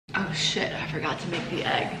Oh shit, I forgot to make the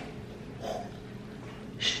egg.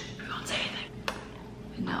 Shh, don't say anything.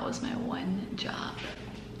 And that was my one job.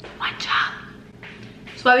 One job.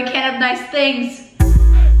 That's why we can't have nice things.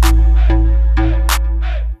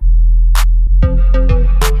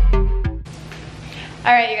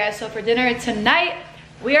 All right, you guys, so for dinner tonight,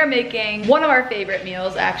 we are making one of our favorite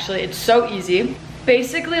meals, actually. It's so easy.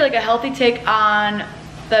 Basically like a healthy take on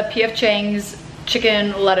the P.F. Chang's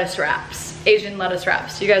chicken lettuce wraps, Asian lettuce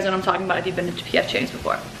wraps. You guys know what I'm talking about if you've been to P.F. Chang's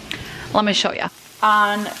before. Let me show you.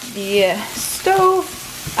 On the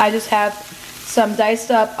stove, I just have some diced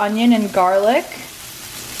up onion and garlic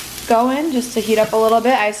going just to heat up a little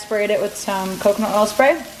bit. I sprayed it with some coconut oil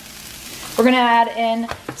spray. We're gonna add in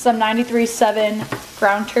some 93.7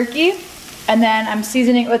 ground turkey, and then I'm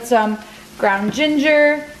seasoning it with some ground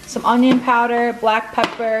ginger, some onion powder, black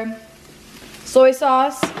pepper, soy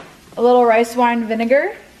sauce, a little rice wine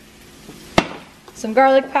vinegar, some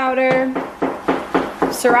garlic powder,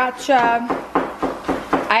 sriracha.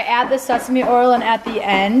 I add the sesame oil in at the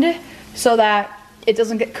end so that it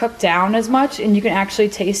doesn't get cooked down as much and you can actually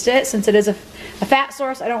taste it. Since it is a fat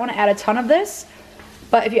source, I don't want to add a ton of this.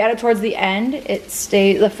 But if you add it towards the end,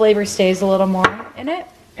 the flavor stays a little more in it.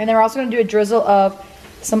 And then we're also gonna do a drizzle of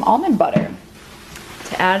some almond butter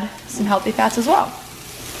to add some healthy fats as well.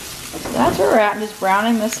 So that's where we're at. I'm just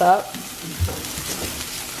browning this up.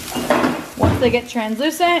 Once they get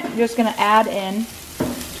translucent, you're just gonna add in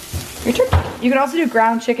your turkey. You can also do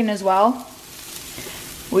ground chicken as well.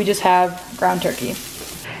 We just have ground turkey.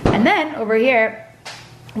 And then over here,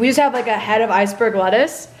 we just have like a head of iceberg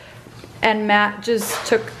lettuce. And Matt just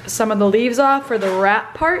took some of the leaves off for the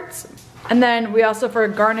wrap parts. And then we also, for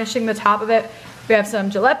garnishing the top of it, we have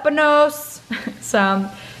some jalapenos, some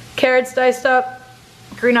carrots diced up,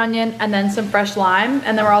 green onion, and then some fresh lime.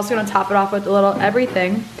 And then we're also gonna top it off with a little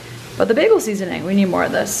everything but the bagel seasoning. We need more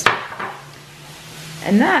of this.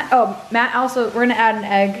 And that, oh, Matt also, we're gonna add an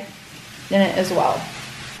egg in it as well.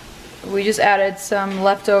 We just added some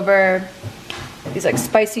leftover, these like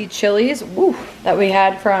spicy chilies, woo, that we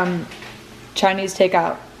had from Chinese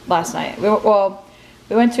takeout last night.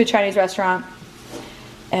 We went to a Chinese restaurant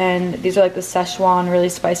and these are like the Szechuan really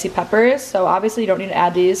spicy peppers. So obviously you don't need to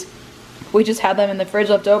add these. We just had them in the fridge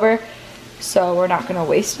left over, so we're not gonna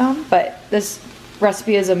waste them. But this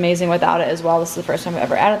recipe is amazing without it as well. This is the first time I've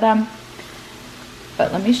ever added them.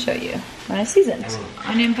 But let me show you when it's seasoned.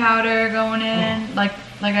 Onion powder going in, like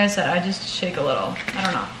I said, I just shake a little, I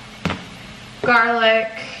don't know. Garlic.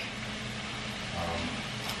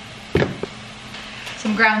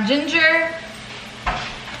 Some ground ginger.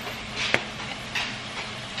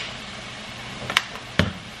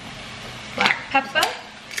 Black pepper.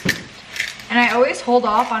 And I always hold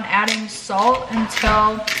off on adding salt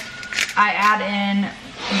until I add in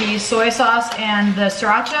the soy sauce and the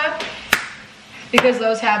sriracha, because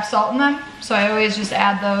those have salt in them. So I always just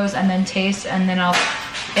add those and then taste, and then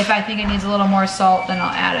if I think it needs a little more salt, then I'll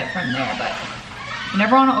add it from there. But you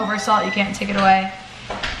never want to over salt, you can't take it away.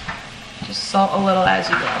 Just salt a little as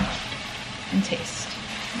you go and taste.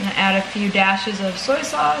 I'm gonna add a few dashes of soy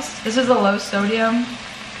sauce. This is a low sodium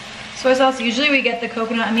soy sauce. Usually we get the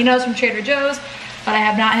coconut aminos from Trader Joe's, but I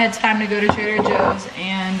have not had time to go to Trader Joe's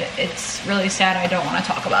and it's really sad. I don't want to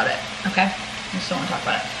talk about it, okay? I just don't want to talk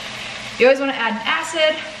about it. You always want to add an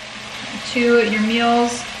acid to your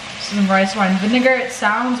meals. Some rice wine vinegar. It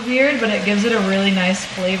sounds weird, but it gives it a really nice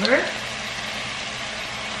flavor.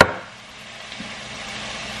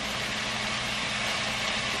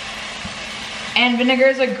 And vinegar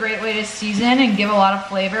is a great way to season and give a lot of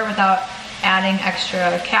flavor without adding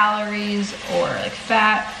extra calories or like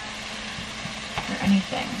fat or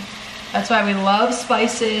anything. That's why we love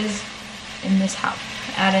spices in this house.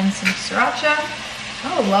 Add in some sriracha.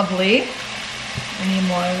 Oh, lovely. We need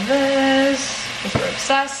more of this because we're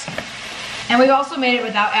obsessed. And we've also made it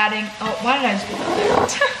without adding, oh, why did I just put that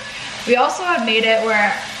there? We also have made it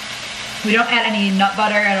where we don't add any nut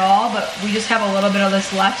butter at all, but we just have a little bit of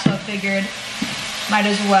this left, so I figured might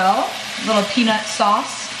as well. A little peanut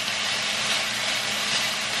sauce.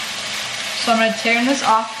 So I'm gonna turn this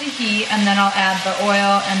off the heat and then I'll add the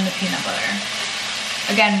oil and the peanut butter.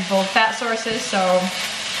 Again, both fat sources, so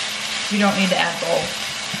you don't need to add both.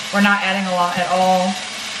 We're not adding a lot at all.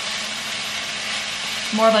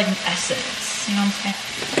 More of like an essence, you know what I'm saying?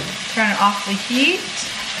 Turn it off the heat.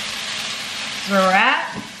 That's where we're at.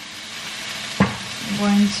 I'm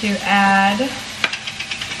going to add,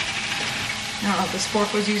 I don't know what this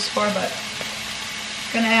fork was used for, but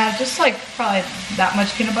I'm gonna add just like probably that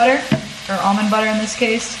much peanut butter, or almond butter in this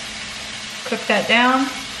case. Cook that down.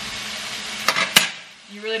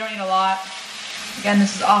 You really don't need a lot. Again,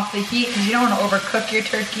 this is off the heat because you don't want to overcook your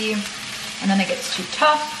turkey and then it gets too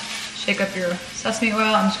tough. Shake up your sesame oil.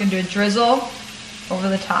 I'm just gonna do a drizzle over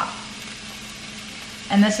the top.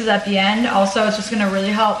 And this is at the end. Also, it's just gonna really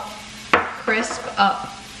help crisp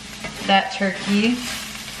up that turkey.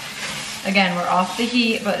 Again, we're off the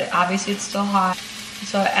heat, but obviously it's still hot.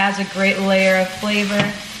 So it adds a great layer of flavor.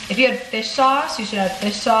 If you had fish sauce, you should add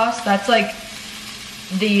fish sauce. That's like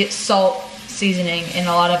the salt seasoning in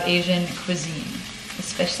a lot of Asian cuisine,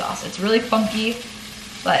 is fish sauce. It's really funky,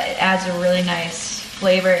 but it adds a really nice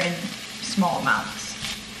flavor in small amounts.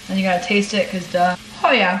 Then you gotta taste it, cause duh.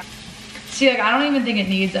 Oh yeah. See, like I don't even think it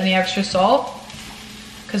needs any extra salt,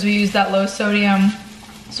 cause we use that low sodium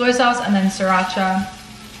soy sauce and then sriracha,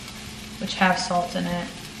 which have salt in it,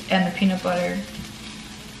 and the peanut butter.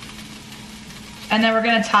 And then we're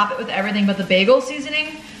gonna top it with everything but the bagel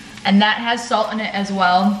seasoning, and that has salt in it as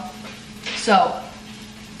well. So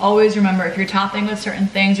always remember, if you're topping with certain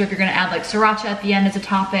things, or if you're gonna add like sriracha at the end as a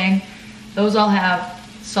topping, those all have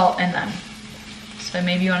salt in them. So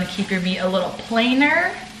maybe you wanna keep your meat a little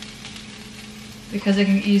plainer because it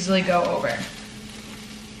can easily go over.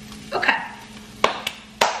 Okay.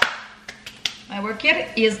 My work here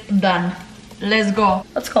is done. Let's go.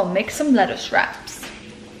 Let's go make some lettuce wraps.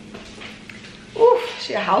 Ooh,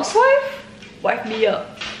 she a housewife? Wipe me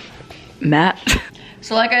up. Matt.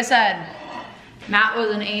 So like I said, Matt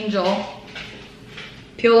was an angel.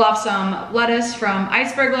 Peeled off some lettuce from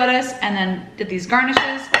iceberg lettuce and then did these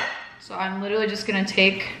garnishes. So I'm literally just gonna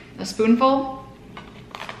take a spoonful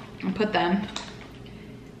and put them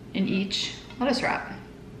in each lettuce wrap.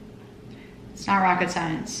 It's not rocket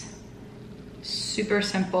science. Super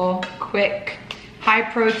simple, quick, high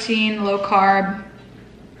protein, low carb,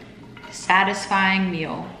 satisfying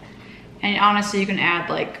meal. And honestly, you can add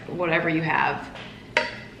like whatever you have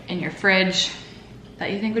in your fridge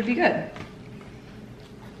that you think would be good.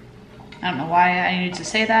 I don't know why I needed to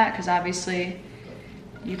say that, because obviously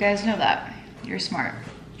you guys know that. You're smart.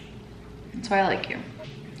 That's why I like you.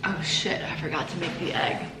 Oh shit, I forgot to make the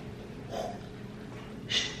egg.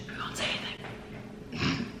 Shh, don't say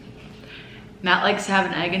anything. Matt likes to have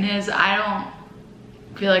an egg in his. I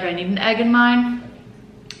don't feel like I need an egg in mine,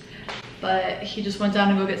 but he just went down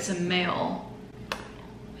to go get some mail,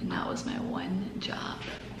 and that was my one job.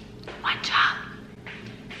 One job.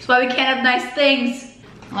 That's why we can't have nice things.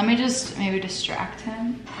 Let me just maybe distract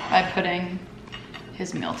him by putting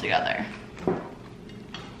his meal together.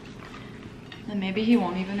 Then maybe he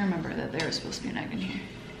won't even remember that there was supposed to be an egg in here.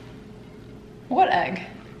 What egg?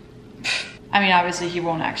 I mean, obviously he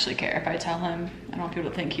won't actually care if I tell him. I don't want people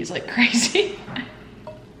to think he's like crazy.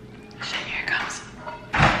 Shit, here it comes.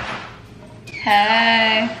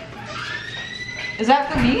 Hey. Is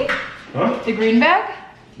that for me? Huh? The green bag?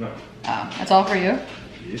 No. Oh, that's all for you?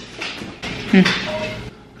 Yes.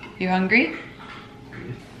 You hungry?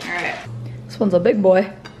 All right. This one's a big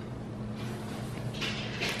boy.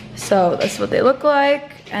 So that's what they look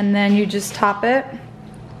like. And then you just top it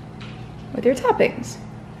with your toppings.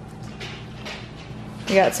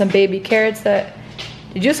 You got some baby carrots that,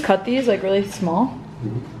 did you just cut these like really small?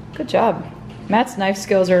 Mm-hmm. Good job. Matt's knife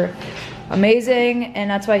skills are amazing, and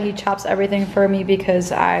that's why he chops everything for me,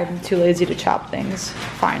 because I'm too lazy to chop things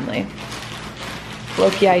finely.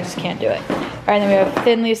 Low-key, I just can't do it. All right, then we have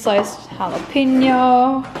thinly sliced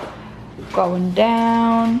jalapeno going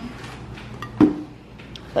down.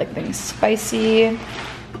 Like things spicy.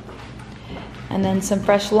 And then some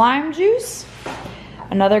fresh lime juice.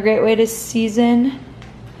 Another great way to season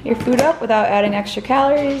your food up without adding extra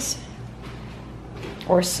calories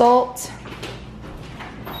or salt.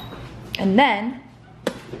 And then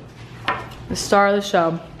the star of the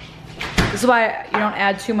show. This is why you don't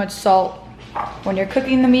add too much salt when you're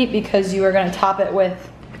cooking the meat, because you are going to top it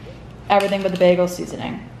with everything but the bagel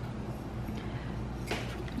seasoning.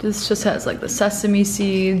 This just has like the sesame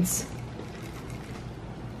seeds.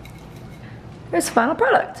 Here's the final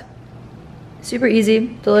product. Super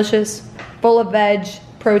easy, delicious, full of veg,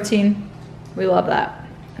 protein. We love that.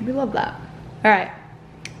 And we love that. All right,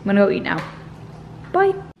 I'm gonna go eat now.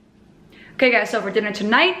 Bye. Okay guys, so for dinner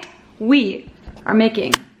tonight, we are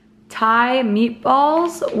making Thai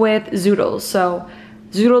meatballs with zoodles. So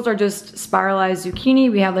zoodles are just spiralized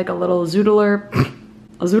zucchini. We have like a little zoodler,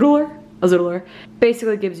 a zoodler.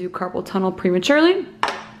 Basically gives you carpal tunnel prematurely.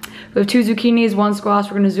 We have 2 zucchinis, 1 squash.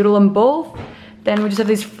 We're gonna zoodle them both. Then we just have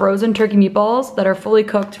these frozen turkey meatballs that are fully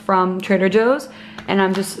cooked from Trader Joe's, and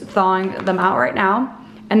I'm just thawing them out right now.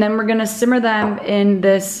 And then we're gonna simmer them in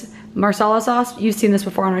this marsala sauce. You've seen this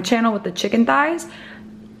before on our channel with the chicken thighs.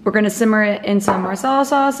 We're gonna simmer it in some marsala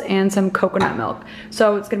sauce and some coconut milk.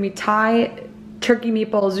 So it's gonna be Thai turkey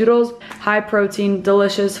meatball zoodles. High protein,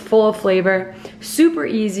 delicious, full of flavor, super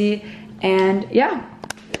easy, and yeah,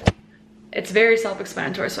 it's very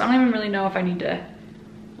self-explanatory. So I don't even really know if I need to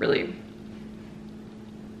really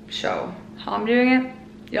show how I'm doing it.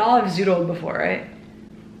 Y'all have zoodled before, right?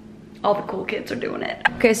 All the cool kids are doing it.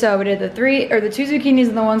 Okay, so we did the 2 zucchinis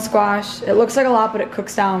and the 1 squash. It looks like a lot, but it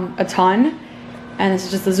cooks down a ton. And this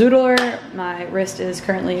is just the zoodler. My wrist is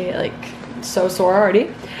currently like so sore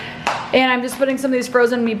already. And I'm just putting some of these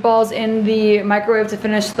frozen meatballs in the microwave to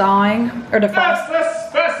finish thawing, or to finish,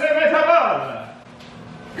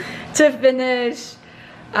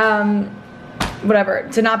 whatever,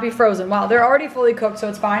 to not be frozen. Wow, they're already fully cooked, so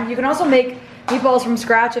it's fine. You can also make meatballs from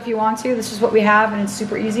scratch if you want to. This is what we have, and it's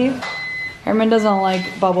super easy. Herman doesn't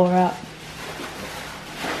like bubble wrap.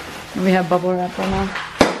 And we have bubble wrap right now.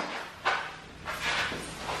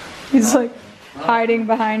 He's like hiding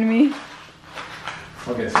behind me.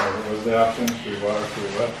 Okay, so what was the option? Free water, free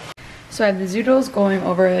what? So I have the zoodles going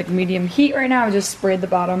over like medium heat right now. I just sprayed the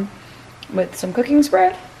bottom with some cooking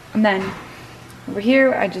spray. And then over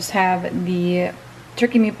here, I just have the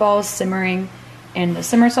turkey meatballs simmering in the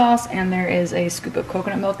simmer sauce, and there is a scoop of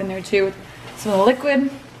coconut milk in there too with some of the liquid.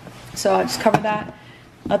 So I'll just cover that,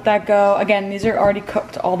 let that go. Again, these are already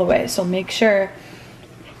cooked all the way, so make sure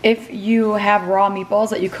if you have raw meatballs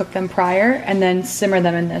that you cook them prior and then simmer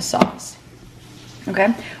them in this sauce.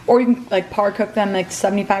 Okay? Or you can like par cook them like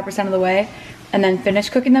 75% of the way and then finish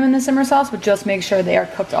cooking them in the simmer sauce, but just make sure they are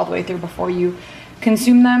cooked all the way through before you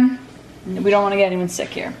consume them. We don't want to get anyone sick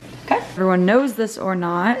here. Okay? Everyone knows this or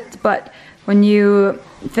not, but when you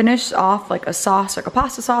finish off like a sauce, like a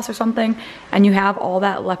pasta sauce or something, and you have all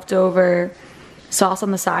that leftover sauce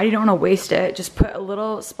on the side, you don't want to waste it. Just put a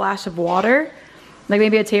little splash of water, like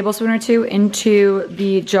maybe a tablespoon or 2, into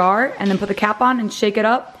the jar, and then put the cap on and shake it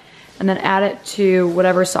up, and then add it to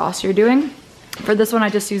whatever sauce you're doing. For this one, I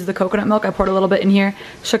just used the coconut milk. I poured a little bit in here,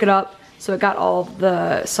 shook it up, so it got all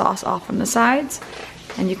the sauce off from the sides.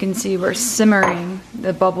 And you can see we're simmering.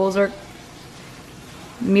 The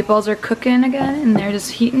meatballs are cooking again, and they're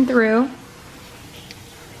just heating through.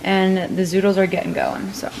 And the zoodles are getting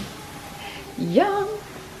going, so yum.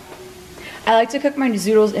 I like to cook my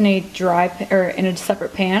zoodles in a in a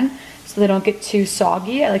separate pan so they don't get too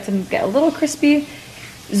soggy. I like them to get a little crispy.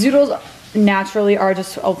 Zoodles naturally are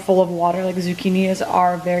just full of water, like zucchinis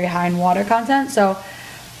are very high in water content, so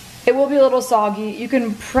it will be a little soggy. You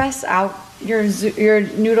can press out your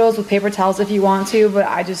noodles with paper towels if you want to, but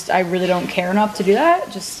I really don't care enough to do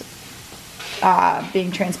that, just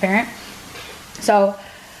being transparent. So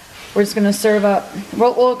we're just gonna serve up,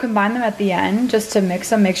 we'll combine them at the end just to mix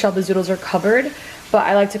them, make sure all the zoodles are covered, but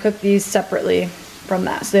I like to cook these separately from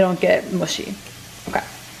that so they don't get mushy. Okay.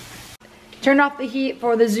 Turn off the heat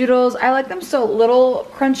for the zoodles. I like them still a little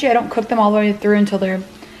crunchy. I don't cook them all the way through until they're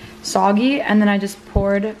soggy, and then I just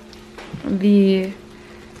poured the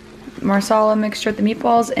marsala mixture with the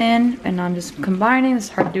meatballs in, and I'm just combining. This is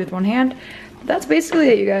hard to do with one hand, but that's basically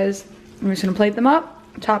it, you guys. I'm just gonna plate them up,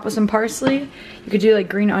 top with some parsley. You could do like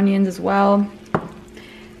green onions as well.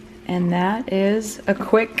 And that is a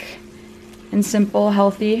quick and simple,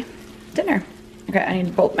 healthy dinner. Okay, I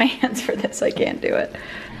need both my hands for this. I can't do it.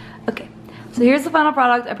 Okay, so here's the final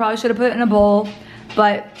product. I probably should have put it in a bowl,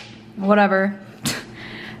 but whatever.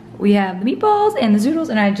 We have the meatballs and the zoodles,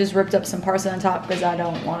 and I just ripped up some parsley on top because I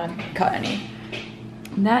don't want to cut any.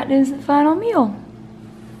 And that is the final meal.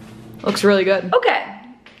 Looks really good. Okay,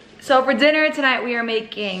 so for dinner tonight we are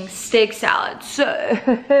making steak salad.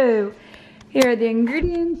 So here are the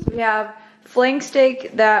ingredients. We have flank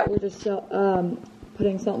steak that we're just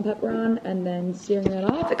putting salt and pepper on and then searing it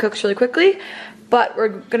off. It cooks really quickly, but we're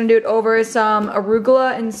gonna do it over some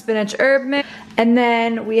arugula and spinach herb mix. And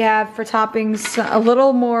then we have for toppings a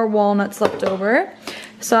little more walnuts left over,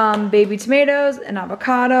 some baby tomatoes, an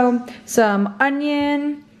avocado, some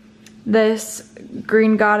onion, this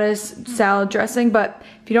green goddess salad dressing. But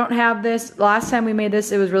if you don't have this, last time we made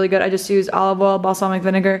this, it was really good. I just used olive oil, balsamic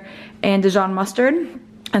vinegar, and Dijon mustard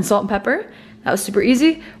and salt and pepper. That was super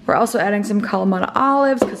easy. We're also adding some Kalamata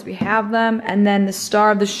olives because we have them. And then the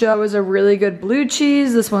star of the show is a really good blue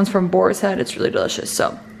cheese. This one's from Boar's Head. It's really delicious.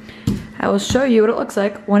 So I will show you what it looks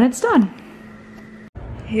like when it's done.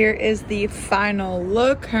 Here is the final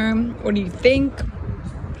look. Herm, what do you think?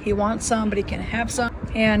 He wants some, but he can have some.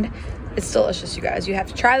 And it's delicious, you guys. You have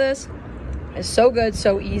to try this. It's so good,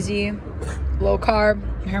 so easy. Low carb.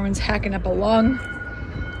 Herman's hacking up a lung,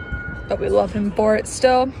 but we love him for it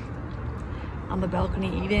still. On the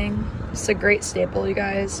balcony eating. It's a great staple, you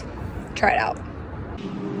guys. Try it out.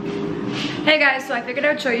 Hey guys, so I figured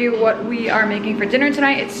I'd show you what we are making for dinner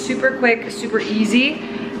tonight. It's super quick, super easy.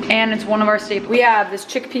 And it's one of our staples. We have this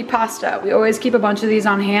chickpea pasta. We always keep a bunch of these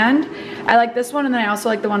on hand. I like this one, and then I also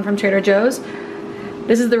like the one from Trader Joe's.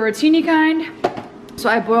 This is the rotini kind. So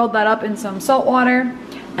I boiled that up in some salt water.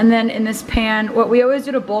 And then in this pan, what we always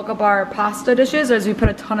do to bulk up our pasta dishes is we put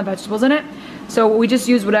a ton of vegetables in it. So we just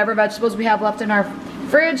use whatever vegetables we have left in our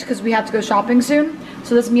fridge because we have to go shopping soon.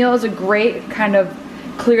 So this meal is a great kind of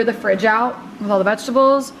clear the fridge out with all the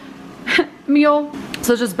vegetables meal.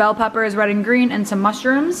 So it's just bell peppers, red and green, and some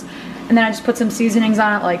mushrooms. And then I just put some seasonings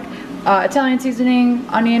on it, like Italian seasoning,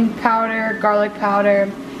 onion powder, garlic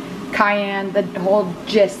powder, cayenne, the whole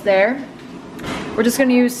gist there. We're just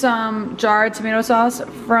gonna use some jarred tomato sauce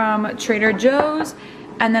from Trader Joe's.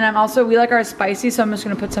 And then we like ours spicy, so I'm just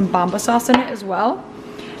gonna put some bamba sauce in it as well.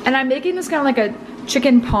 And I'm making this kind of like a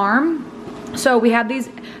chicken parm. So we have these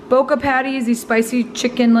boca patties, these spicy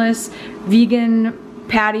chickenless vegan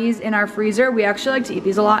patties in our freezer. We actually like to eat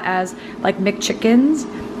these a lot as like McChickens.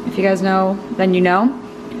 If you guys know, then you know.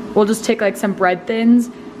 We'll just take like some bread thins,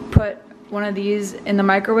 put one of these in the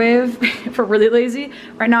microwave if we're really lazy.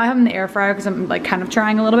 Right now I have them in the air fryer because I'm like kind of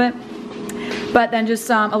trying a little bit. But then just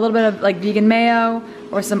a little bit of like vegan mayo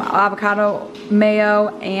or some avocado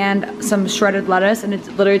mayo and some shredded lettuce, and it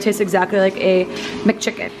literally tastes exactly like a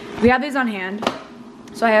McChicken. We have these on hand.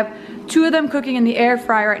 So I have 2 of them cooking in the air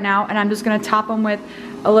fryer right now, and I'm just gonna top them with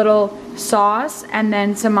a little sauce and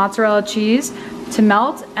then some mozzarella cheese to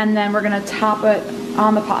melt, and then we're gonna top it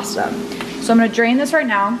on the pasta. So I'm gonna drain this right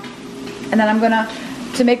now, and then I'm gonna,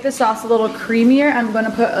 to make the sauce a little creamier, I'm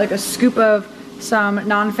gonna put like a scoop of some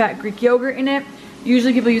non-fat Greek yogurt in it.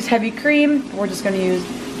 Usually people use heavy cream. We're just gonna use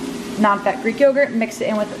non-fat Greek yogurt, mix it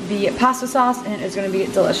in with the pasta sauce, and it's gonna be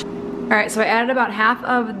delicious. All right, so I added about half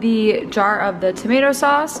of the jar of the tomato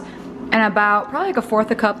sauce and about probably like a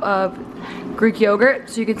 1/4 cup of Greek yogurt.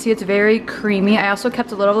 So you can see it's very creamy. I also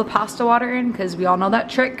kept a little of the pasta water in because we all know that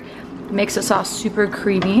trick. It makes the sauce super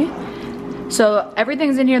creamy. So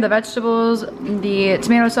everything's in here, the vegetables, the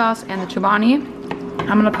tomato sauce, and the chobani.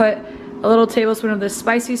 I'm gonna put a little tablespoon of this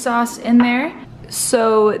spicy sauce in there.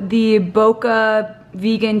 So the Boca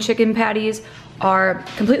vegan chicken patties are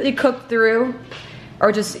completely cooked through,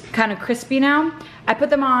 or just kind of crispy now. I put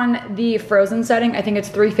them on the frozen setting. I think it's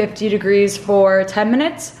 350 degrees for 10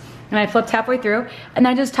 minutes. And I flipped halfway through. And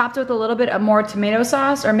then I just topped it with a little bit of more tomato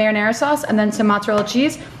sauce or marinara sauce and then some mozzarella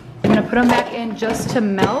cheese. I'm gonna put them back in just to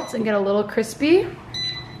melt and get a little crispy.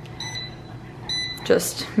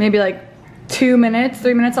 Just maybe like 2 minutes,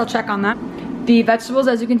 3 minutes, I'll check on that. The vegetables,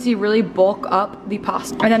 as you can see, really bulk up the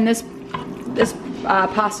pasta. And then this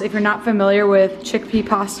pasta, if you're not familiar with chickpea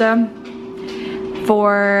pasta,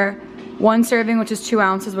 for 1 serving, which is 2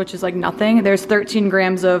 ounces, which is like nothing, there's 13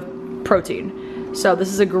 grams of protein. So this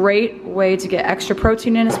is a great way to get extra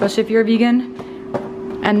protein in, especially if you're a vegan.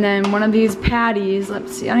 And then one of these patties,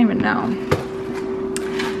 let's see, I don't even know.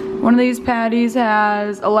 One of these patties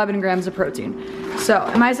has 11 grams of protein. So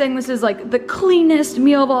am I saying this is like the cleanest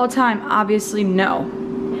meal of all time? Obviously no.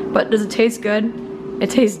 But does it taste good?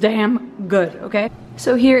 It tastes damn good, okay?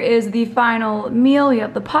 So here is the final meal. You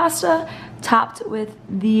have the pasta topped with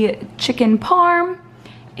the chicken parm.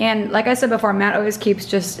 And like I said before, Matt always keeps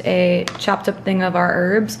just a chopped up thing of our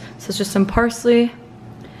herbs. So it's just some parsley.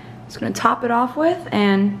 Just gonna top it off with,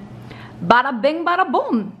 and bada bing bada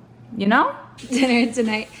boom, you know? Dinner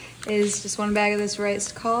tonight is just 1 bag of this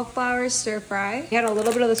riced cauliflower stir fry. We had a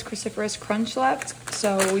little bit of this cruciferous crunch left,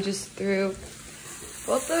 so we just threw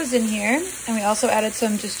both those in here. And we also added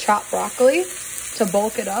some just chopped broccoli to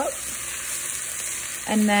bulk it up.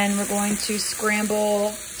 And then we're going to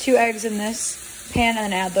scramble 2 eggs in this pan and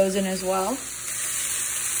then add those in as well.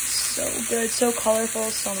 So good, so colorful,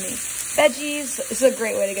 so many veggies. This is a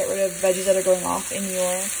great way to get rid of veggies that are going off in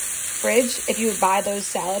your fridge. If you buy those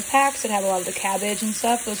salad packs that have a lot of the cabbage and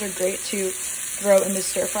stuff, those are great to throw in the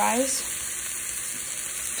stir fries.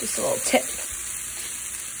 Just a little tip.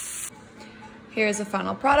 Here's the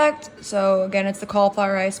final product. So again, it's the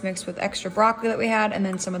cauliflower rice mixed with extra broccoli that we had, and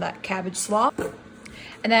then some of that cabbage slop.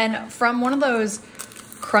 And then from one of those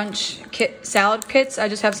crunch salad kits, I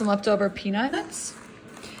just have some leftover peanuts.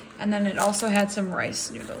 And then it also had some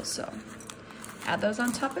rice noodles, so add those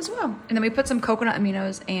on top as well. And then we put some coconut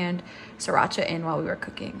aminos and sriracha in while we were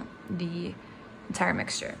cooking the entire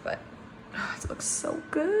mixture. But oh, it looks so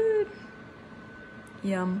good.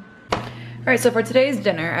 Yum. All right, so for today's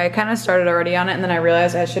dinner, I kind of started already on it, and then I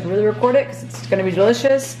realized I should really record it because it's gonna be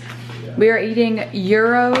delicious. We are eating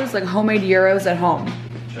gyros, like homemade gyros at home.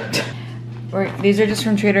 These are just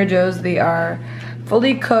from Trader Joe's. They are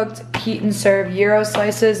fully cooked, heat and serve gyro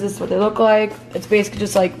slices. This is what they look like. It's basically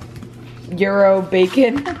just like gyro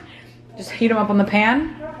bacon. Just heat them up on the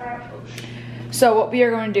pan. So what we are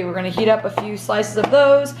going to do, we're going to heat up a few slices of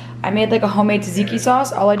those. I made like a homemade tzatziki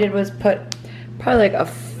sauce. All I did was put probably like a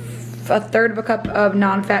third of a cup of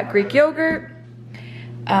non-fat Greek yogurt,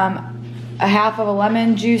 a half of a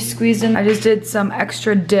lemon juice squeezed in. I just did some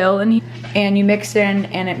extra dill in here, and you mix it in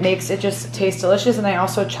and it makes it just taste delicious. And I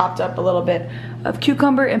also chopped up a little bit of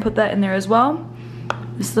cucumber and put that in there as well.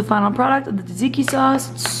 This is the final product of the tzatziki sauce.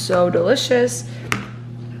 It's so delicious.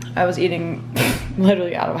 I was eating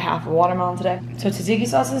literally out of half a watermelon today. So tzatziki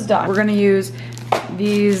sauce is done. We're gonna use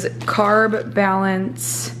these carb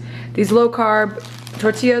balance, these low carb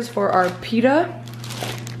tortillas for our pita.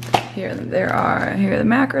 Here are the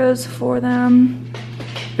macros for them.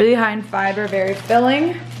 Really high in fiber, very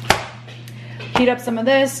filling. Heat up some of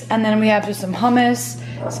this, and then we have just some hummus,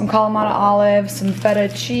 some Kalamata olives, some feta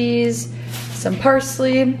cheese, some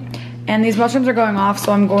parsley, and these mushrooms are going off,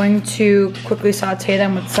 so I'm going to quickly saute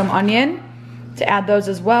them with some onion to add those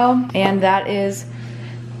as well. And that is,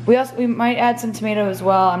 we might add some tomato as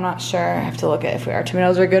well. I'm not sure. I have to look at if our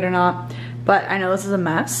tomatoes are good or not. But I know this is a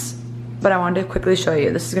mess, but I wanted to quickly show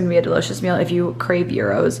you. This is gonna be a delicious meal if you crave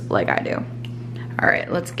gyros like I do. All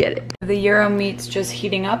right, let's get it. The gyro meat's just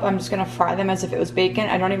heating up. I'm just gonna fry them as if it was bacon.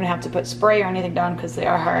 I don't even have to put spray or anything down because they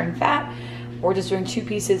are higher in fat. We're just doing 2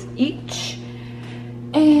 pieces each.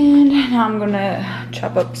 And now I'm gonna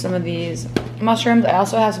chop up some of these mushrooms. I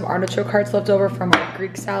also have some artichoke hearts left over from our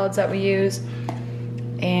Greek salads that we use.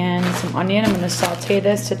 And some onion. I'm gonna saute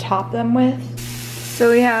this to top them with.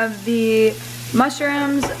 So we have the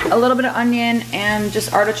mushrooms, a little bit of onion, and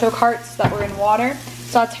just artichoke hearts that were in water,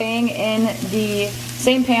 sauteing in the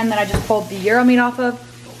same pan that I just pulled the gyro meat off of.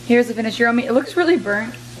 Here's the finished gyro meat. It looks really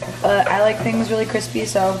burnt, but I like things really crispy,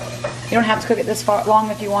 so you don't have to cook it this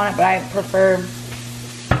long if you want it, but I prefer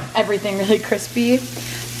everything really crispy.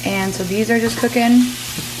 And so these are just cooking.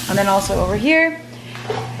 And then also over here,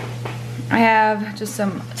 I have just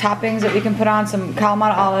some toppings that we can put on, some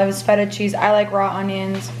Kalamata olives, feta cheese. I like raw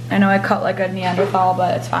onions. I know I cut like a Neanderthal,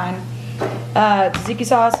 but it's fine. Tzatziki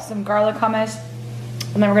sauce, some garlic hummus,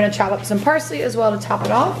 and then we're gonna chop up some parsley as well to top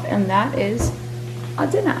it off, and that is our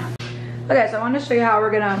dinner. Okay, so I want to show you how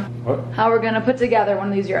we're gonna put together one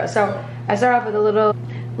of these gyros. So I start off with a little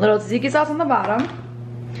tzatziki sauce on the bottom.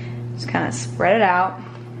 Just kind of spread it out.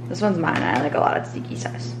 This one's mine. I like a lot of tzatziki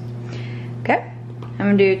sauce. Okay.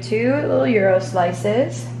 I'm gonna do 2 little gyro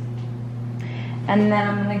slices, and then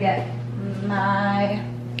I'm gonna get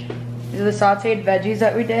these are the sauteed veggies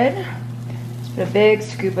that we did. Just put a big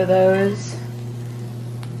scoop of those.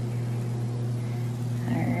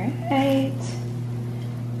 All right.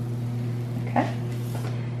 Okay.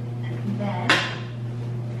 And then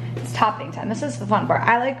it's topping time. This is the fun part.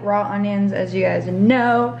 I like raw onions, as you guys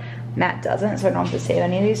know. Matt doesn't, so I don't have to save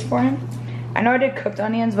any of these for him. I know I did cooked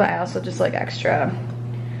onions, but I also just like extra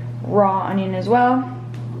raw onion as well.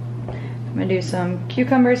 I'm gonna do some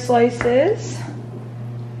cucumber slices,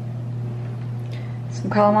 some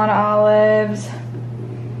Kalamata olives.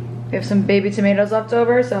 We have some baby tomatoes left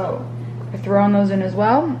over, so we're throwing those in as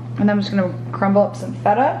well. And then I'm just gonna crumble up some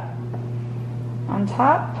feta on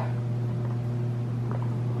top.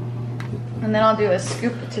 And then I'll do a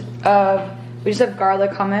scoop of, we just have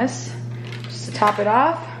garlic hummus, just to top it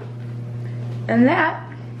off. And that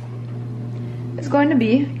is going to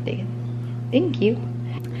be, thank you.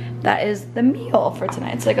 That is the meal for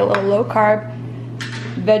tonight. It's like a little low carb,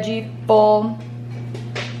 veggie full,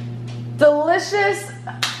 delicious,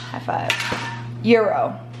 high five,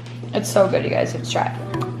 gyro. It's so good, you guys have to try it.